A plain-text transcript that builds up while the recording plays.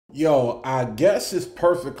Yo, I guess it's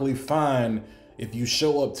perfectly fine if you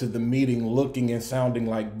show up to the meeting looking and sounding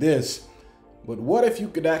like this, but what if you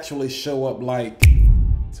could actually show up like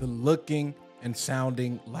to looking and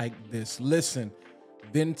sounding like this? Listen,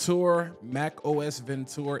 Ventura, Mac OS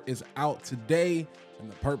Ventura is out today,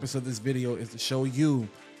 and the purpose of this video is to show you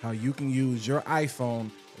how you can use your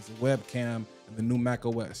iPhone as a webcam in the new Mac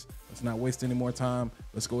OS. Let's not waste any more time.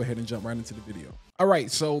 Let's go ahead and jump right into the video. All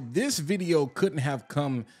right, so this video couldn't have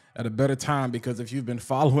come at a better time because if you've been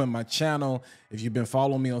following my channel, if you've been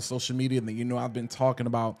following me on social media, then you know I've been talking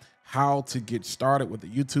about how to get started with the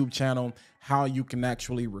YouTube channel, how you can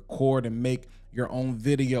actually record and make your own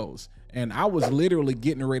videos. And I was literally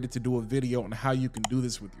getting ready to do a video on how you can do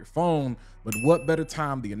this with your phone, but what better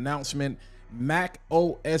time, the announcement, Mac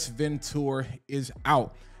OS Ventura is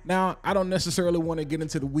out. Now, I don't necessarily want to get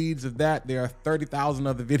into the weeds of that. There are 30,000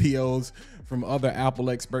 other videos from other Apple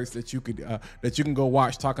experts that you can go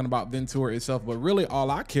watch talking about Ventura itself. But really, all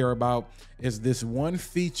I care about is this one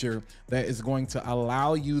feature that is going to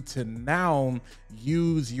allow you to now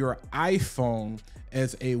use your iPhone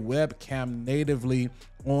as a webcam natively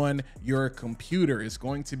on your computer. It's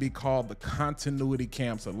going to be called the continuity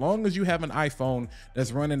cam. So long as you have an iPhone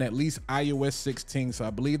that's running at least iOS 16, so I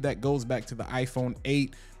believe that goes back to the iPhone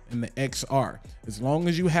 8 and the XR. As long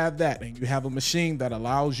as you have that and you have a machine that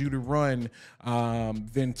allows you to run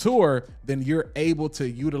Ventura, then you're able to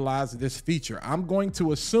utilize this feature. I'm going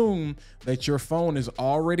to assume that your phone is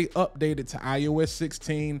already updated to iOS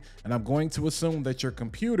 16, and I'm going to assume that your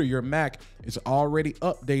computer, your Mac, is already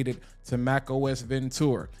updated to Mac OS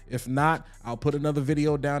Ventura. If not, I'll put another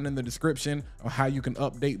video down in the description on how you can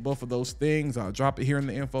update both of those things. I'll drop it here in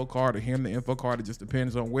the info card or here in the info card. It just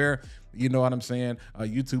depends on where, you know what I'm saying,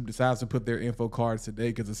 YouTube decides to put their info cards today,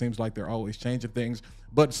 because it seems like they're always changing things.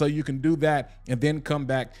 But so you can do that and then come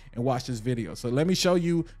back and watch this video. So let me show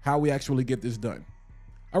you how we actually get this done.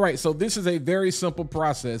 All right, so this is a very simple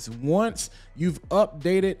process. Once you've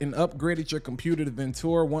updated and upgraded your computer to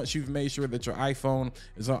Ventura, once you've made sure that your iPhone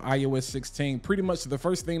is on iOS 16, pretty much the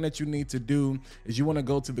first thing that you need to do is you want to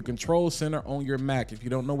go to the control center on your Mac. If you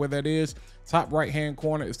don't know where that is, top right-hand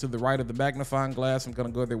corner is to the right of the magnifying glass. I'm going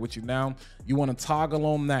to go there with you now. You want to toggle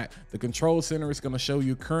on that. The control center is going to show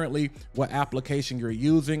you currently what application you're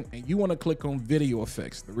using, and you want to click on video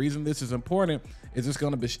effects. The reason this is important is it's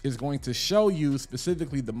going to show you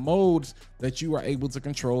specifically the modes that you are able to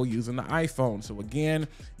control using the iPhone. So again,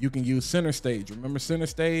 you can use center stage. Remember center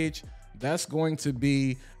stage? That's going to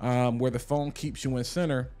be where the phone keeps you in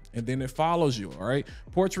center and then it follows you. All right,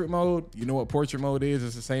 portrait mode, you know what portrait mode is.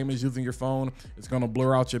 It's the same as using your phone. It's going to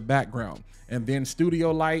blur out your background. And then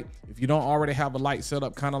studio light, if you don't already have a light set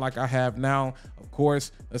up kind of like I have now, of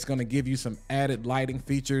course, that's going to give you some added lighting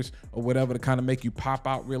features or whatever to kind of make you pop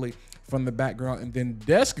out really from the background. And then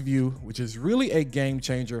desk view, which is really a game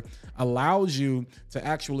changer, allows you to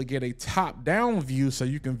actually get a top down view so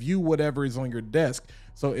you can view whatever is on your desk.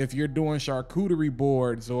 So if you're doing charcuterie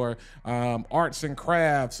boards or arts and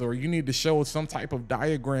crafts, or you need to show some type of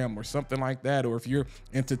diagram or something like that, or if you're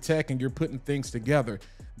into tech and you're putting things together,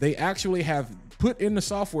 they actually have put in the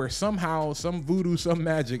software somehow, some voodoo, some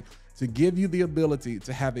magic, to give you the ability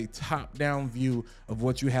to have a top-down view of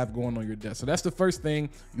what you have going on your desk. So that's the first thing.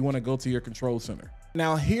 You want to go to your control center.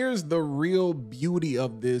 Now, here's the real beauty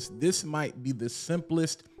of this. This might be the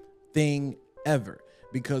simplest thing ever,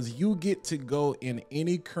 because you get to go in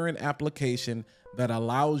any current application that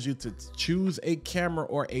allows you to choose a camera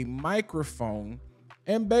or a microphone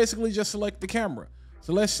and basically just select the camera.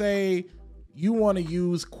 So let's say you want to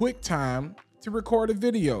use Quicktime to record a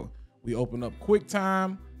video. We open up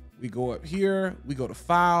Quicktime. We go up here, we go to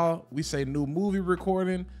file, we say new movie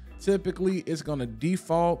recording. Typically it's gonna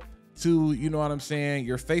default to, you know what I'm saying,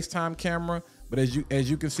 your FaceTime camera. But as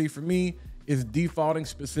you can see for me, it's defaulting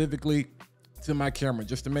specifically to my camera,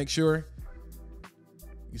 just to make sure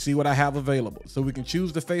you see what I have available. So we can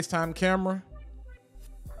choose the FaceTime camera.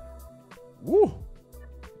 Woo,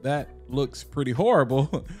 that looks pretty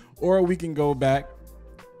horrible. Or we can go back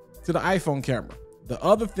to the iPhone camera. The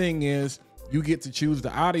other thing is, you get to choose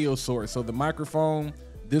the audio source. So the microphone,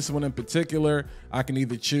 this one in particular, I can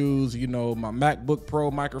either choose, you know, my MacBook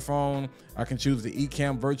Pro microphone. I can choose the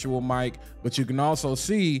Ecamm virtual mic, but you can also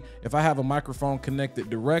see if I have a microphone connected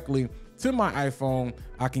directly to my iPhone,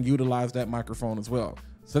 I can utilize that microphone as well.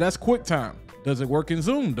 So that's QuickTime. Does it work in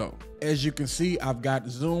Zoom though? As you can see, I've got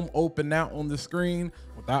Zoom open now on the screen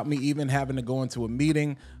without me even having to go into a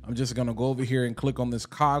meeting. I'm just gonna go over here and click on this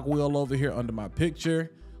cogwheel over here under my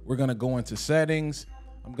picture. We're gonna go into settings.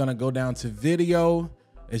 I'm gonna go down to video.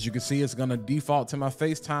 As you can see, it's gonna default to my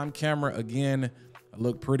FaceTime camera. Again, I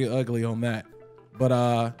look pretty ugly on that.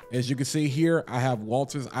 But as you can see here, I have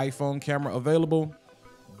Walter's iPhone camera available.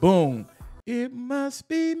 Boom. It must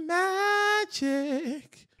be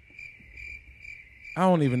magic. I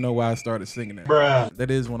don't even know why I started singing that. Bruh. That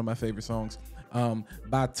is one of my favorite songs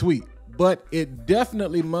by Tweet. But it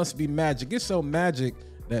definitely must be magic. It's so magic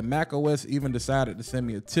that Mac OS even decided to send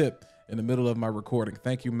me a tip in the middle of my recording.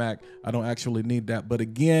 Thank you, Mac. I don't actually need that. But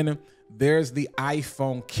again, there's the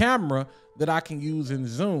iPhone camera that I can use in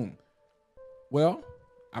Zoom. Well,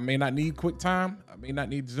 I may not need QuickTime. I may not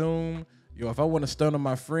need Zoom. Yo, if I want to stun on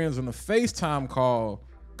my friends on a FaceTime call,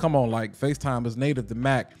 come on, like FaceTime is native to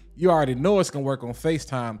Mac. You already know it's gonna work on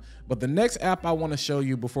FaceTime. But the next app I want to show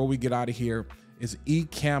you before we get out of here is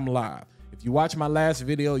Ecamm Live. If you watch my last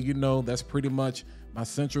video, you know that's pretty much my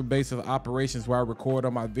central base of operations where I record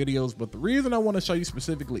on my videos. But the reason I want to show you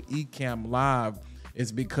specifically Ecamm Live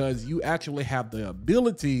is because you actually have the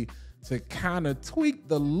ability to kind of tweak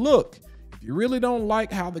the look. If you really don't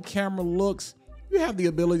like how the camera looks, you have the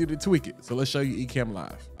ability to tweak it. So let's show you Ecamm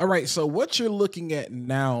Live. All right, so what you're looking at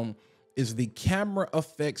now is the camera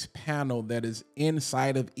effects panel that is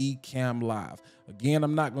inside of Ecamm Live. Again,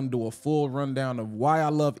 I'm not gonna do a full rundown of why I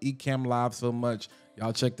love Ecamm Live so much.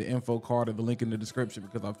 Y'all check the info card or the link in the description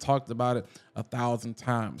because I've talked about it 1,000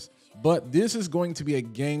 times. But this is going to be a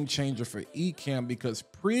game changer for Ecamm because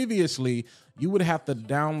previously you would have to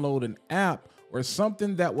download an app or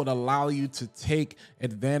something that would allow you to take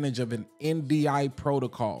advantage of an NDI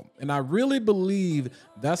protocol. And I really believe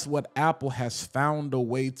that's what Apple has found a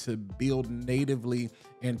way to build natively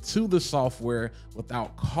into the software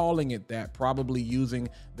without calling it that, probably using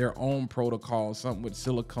their own protocol, something with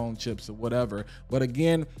silicone chips or whatever. But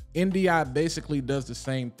again, NDI basically does the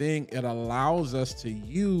same thing. It allows us to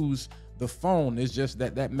use the phone. It's just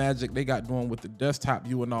that magic they got doing with the desktop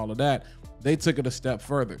view and all of that, they took it a step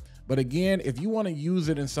further. But again, if you want to use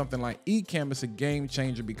it in something like Ecamm, it's a game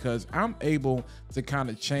changer because I'm able to kind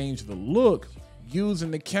of change the look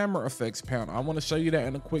using the camera effects panel. I want to show you that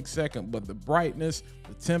in a quick second, but the brightness,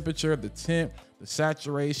 the temperature, the tint, the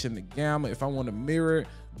saturation, the gamma, if I want to mirror it,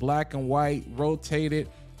 black and white, rotate it,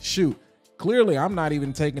 shoot. Clearly, I'm not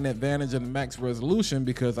even taking advantage of the max resolution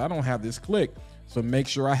because I don't have this click. So make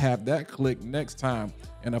sure I have that click next time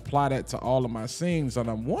and apply that to all of my scenes. And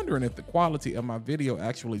I'm wondering if the quality of my video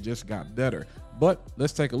actually just got better. But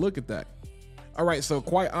let's take a look at that. All right, so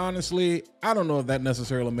quite honestly, I don't know if that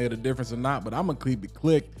necessarily made a difference or not, but I'm gonna keep it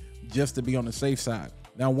clicked just to be on the safe side.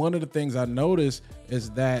 Now, one of the things I noticed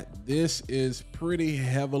is that this is pretty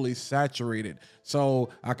heavily saturated. So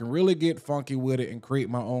I can really get funky with it and create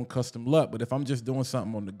my own custom LUT. But if I'm just doing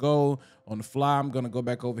something on the go, on the fly, I'm gonna go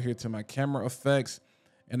back over here to my camera effects.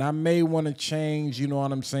 And I may wanna change, you know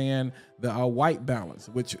what I'm saying, the white balance,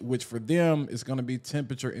 which for them is gonna be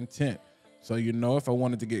temperature and tint. So, you know, if I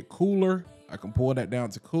wanted to get cooler, I can pull that down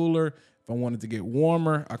to cooler. If I wanted to get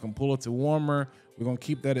warmer, I can pull it to warmer. We're gonna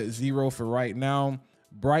keep that at 0 for right now.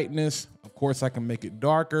 Brightness, of course, I can make it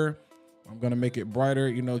darker. I'm gonna make it brighter,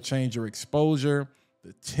 you know, change your exposure.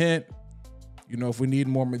 The tint, you know, if we need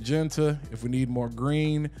more magenta, if we need more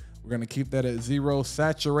green, we're gonna keep that at 0.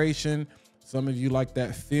 Saturation, some of you like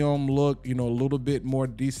that film look, you know, a little bit more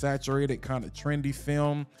desaturated, kind of trendy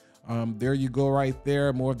film. There you go right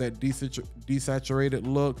there, more of that desaturated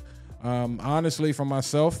look. Honestly, for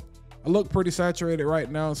myself, I look pretty saturated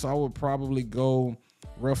right now, so I would probably go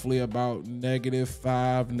roughly about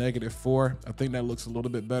 -5, -4. I think that looks a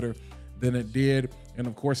little bit better than it did. And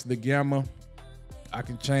of course, the gamma, I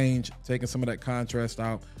can change, taking some of that contrast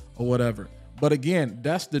out or whatever. But again,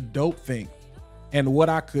 that's the dope thing. And what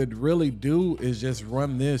I could really do is just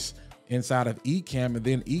run this inside of Ecamm, and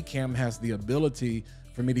then Ecamm has the ability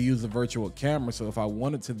for me to use a virtual camera. So if I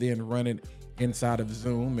wanted to then run it inside of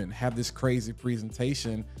Zoom and have this crazy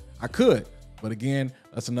presentation, I could. But again,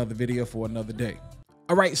 that's another video for another day.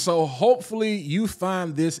 All right, so hopefully you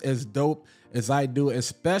find this as dope as I do,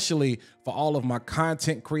 especially for all of my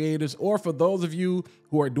content creators, or for those of you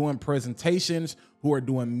who are doing presentations, who are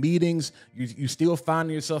doing meetings, you still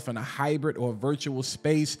find yourself in a hybrid or virtual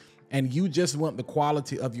space, and you just want the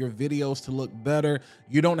quality of your videos to look better.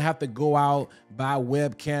 You don't have to go out, buy a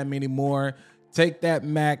webcam anymore. Take that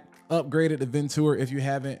Mac, upgrade it to Ventura if you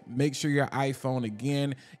haven't. Make sure your iPhone,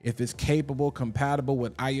 again, if it's capable, compatible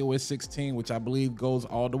with iOS 16, which I believe goes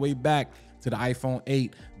all the way back to the iPhone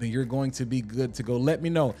 8, then you're going to be good to go. Let me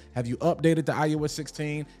know, have you updated to iOS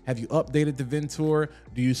 16? Have you updated to Ventura?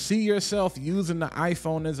 Do you see yourself using the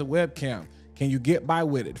iPhone as a webcam? Can you get by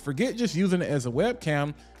with it? Forget just using it as a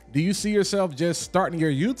webcam. Do you see yourself just starting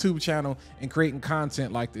your YouTube channel and creating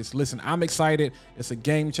content like this? Listen, I'm excited. It's a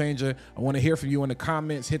game changer. I want to hear from you in the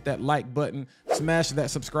comments. Hit that like button. smash that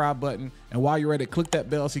subscribe button. And while you're at it, click that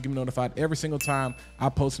bell so you can be notified every single time I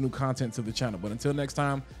post new content to the channel. But until next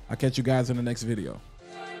time, I'll catch you guys in the next video.